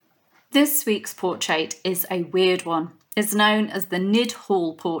This week's portrait is a weird one. It's known as the Nidd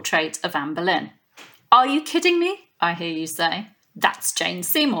Hall portrait of Anne Boleyn. Are you kidding me? I hear you say. That's Jane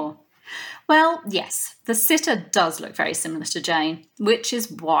Seymour. Well, yes, the sitter does look very similar to Jane, which is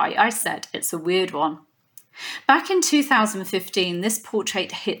why I said it's a weird one. Back in 2015, this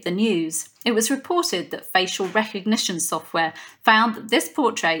portrait hit the news. It was reported that facial recognition software found that this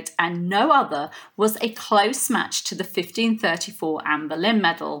portrait and no other was a close match to the 1534 Anne Boleyn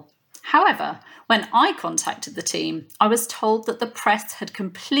medal. However, when I contacted the team, I was told that the press had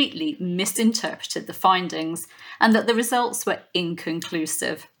completely misinterpreted the findings and that the results were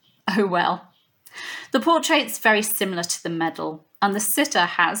inconclusive. Oh well. The portrait's very similar to the medal, and the sitter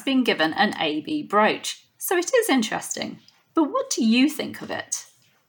has been given an AB brooch, so it is interesting. But what do you think of it?